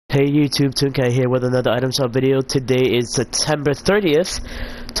Hey YouTube, Tunkai here with another item shop video. Today is September 30th,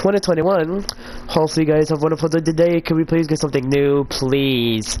 2021. Hopefully you guys have a wonderful day today. Can we please get something new?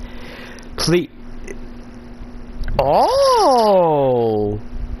 Please. Please. Oh!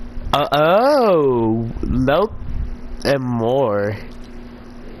 Oh! Nope. And more.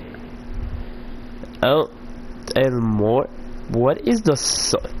 Oh. And more. What is the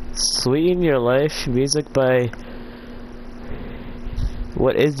Sweet in Your Life music by...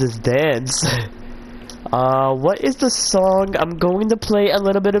 What is this dance? What is the song? I'm going to play a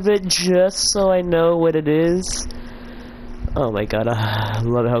little bit of it just so I know what it is. Oh my god, I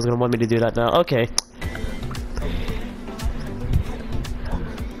love it how it's gonna want me to do that now. Okay.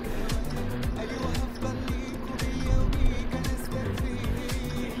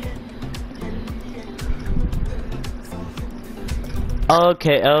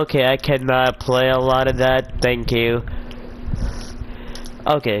 Okay, I cannot play a lot of that, thank you.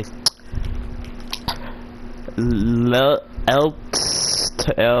 Okay.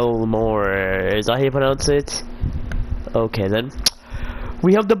 Elmore. Is that how you pronounce it? Okay then.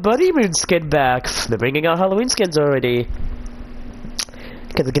 We have the Bunny Moon skin back. They're bringing out Halloween skins already.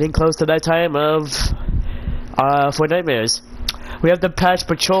 Because we're getting close to that time of Fortnite. We have the Patch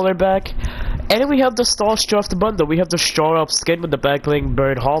Patroller back. And we have the Starstruck bundle. We have the Straw Up skin with the back bling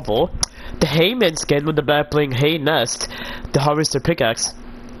Bird Hovel. The Hayman skin with the back bling Hay Nest. The Harvester Pickaxe.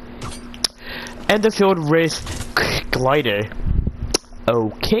 And the Field Wraith Glider.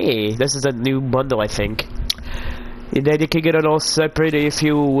 Okay, this is a new bundle, I think. And then you can get it all separate if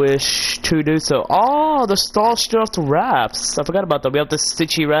you wish to do so. Oh, the Starstruck wraps. I forgot about that. We have the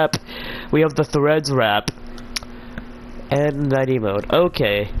Stitchy wrap. We have the Threads wrap. And that emote.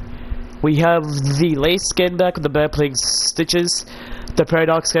 Okay. We have the Lace skin back with the back bling Stitches. The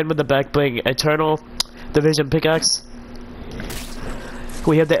Paradox skin with the back bling Eternal. The Vision Pickaxe.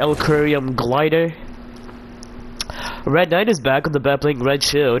 We have the Elcurium Glider. Red Knight is back with the back bling Red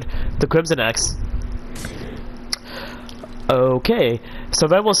Shield. The Crimson Axe. Okay.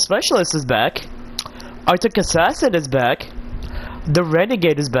 Survival Specialist is back. Arctic Assassin is back. The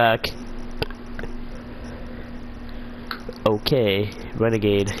Renegade is back. Okay.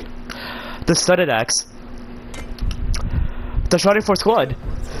 Renegade. The Studded Axe. The Shrouded Force Squad.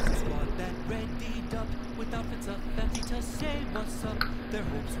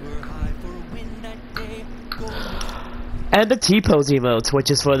 And the T-pose emote, which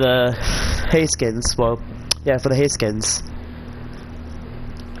is for the hay skins. Well, yeah, for the hay skins.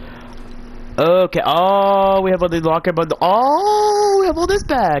 Okay, oh, we have all the locker bundle. Oh, we have all this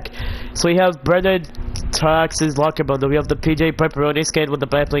back. So we have Brendan Trax's locker bundle. We have the PJ Pepperoni skin with the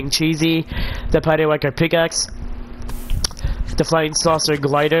back bling Cheesy, the Patty Wacker Pickaxe, the Flying Saucer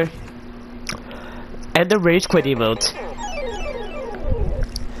Glider, and the Rage Quit emote.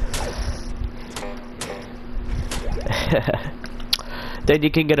 Then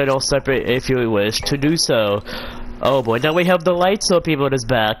you can get it all separate if you wish to do so. Oh boy, now we have the Light Soap emote is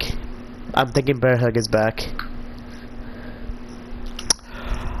back. I'm thinking Bear Hug is back.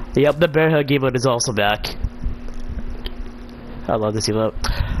 Yep, the Bear Hug emote is also back. I love this emote.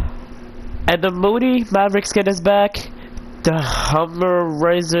 And the Moody Maverick skin is back. The Hummer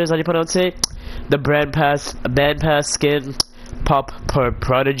Risers, how do you pronounce it? The Band Pass skin. Pop per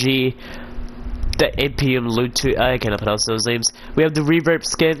Prodigy. The Impium Lutu, I cannot pronounce those names. We have the Reverb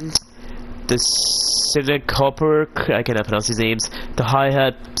skin. The Cinecopper, I cannot pronounce these names. The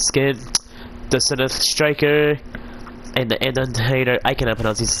Hi-Hat skin. The Synth Striker. And the Inundator, I cannot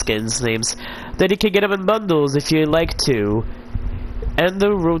pronounce these skins names. Then you can get them in bundles if you like to. And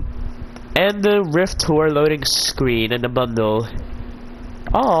the Rift Tour loading screen in the bundle.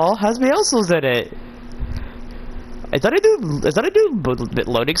 Oh, has Meowscles in it. Is that a new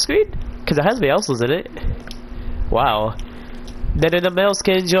loading screen? Because it has Meowscles in it. Wow. Then in the male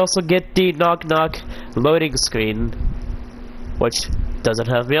skins you also get the Knock Knock loading screen, which doesn't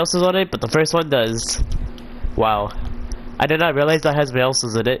have Meowscles on it, but the first one does. Wow. I did not realize that has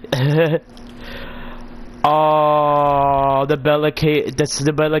Meowscles in it. Oh, the Bella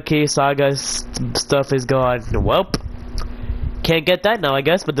Key Saga stuff is gone. Welp. Can't get that now, I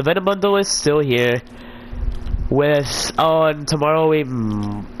guess, but the Venom bundle is still here. With on tomorrow we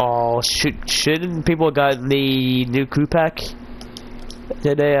shouldn't people got the new crew pack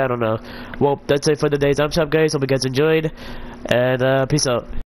today? I don't know. Well, that's it for the day's item shop, guys. Hope you guys enjoyed, and peace out.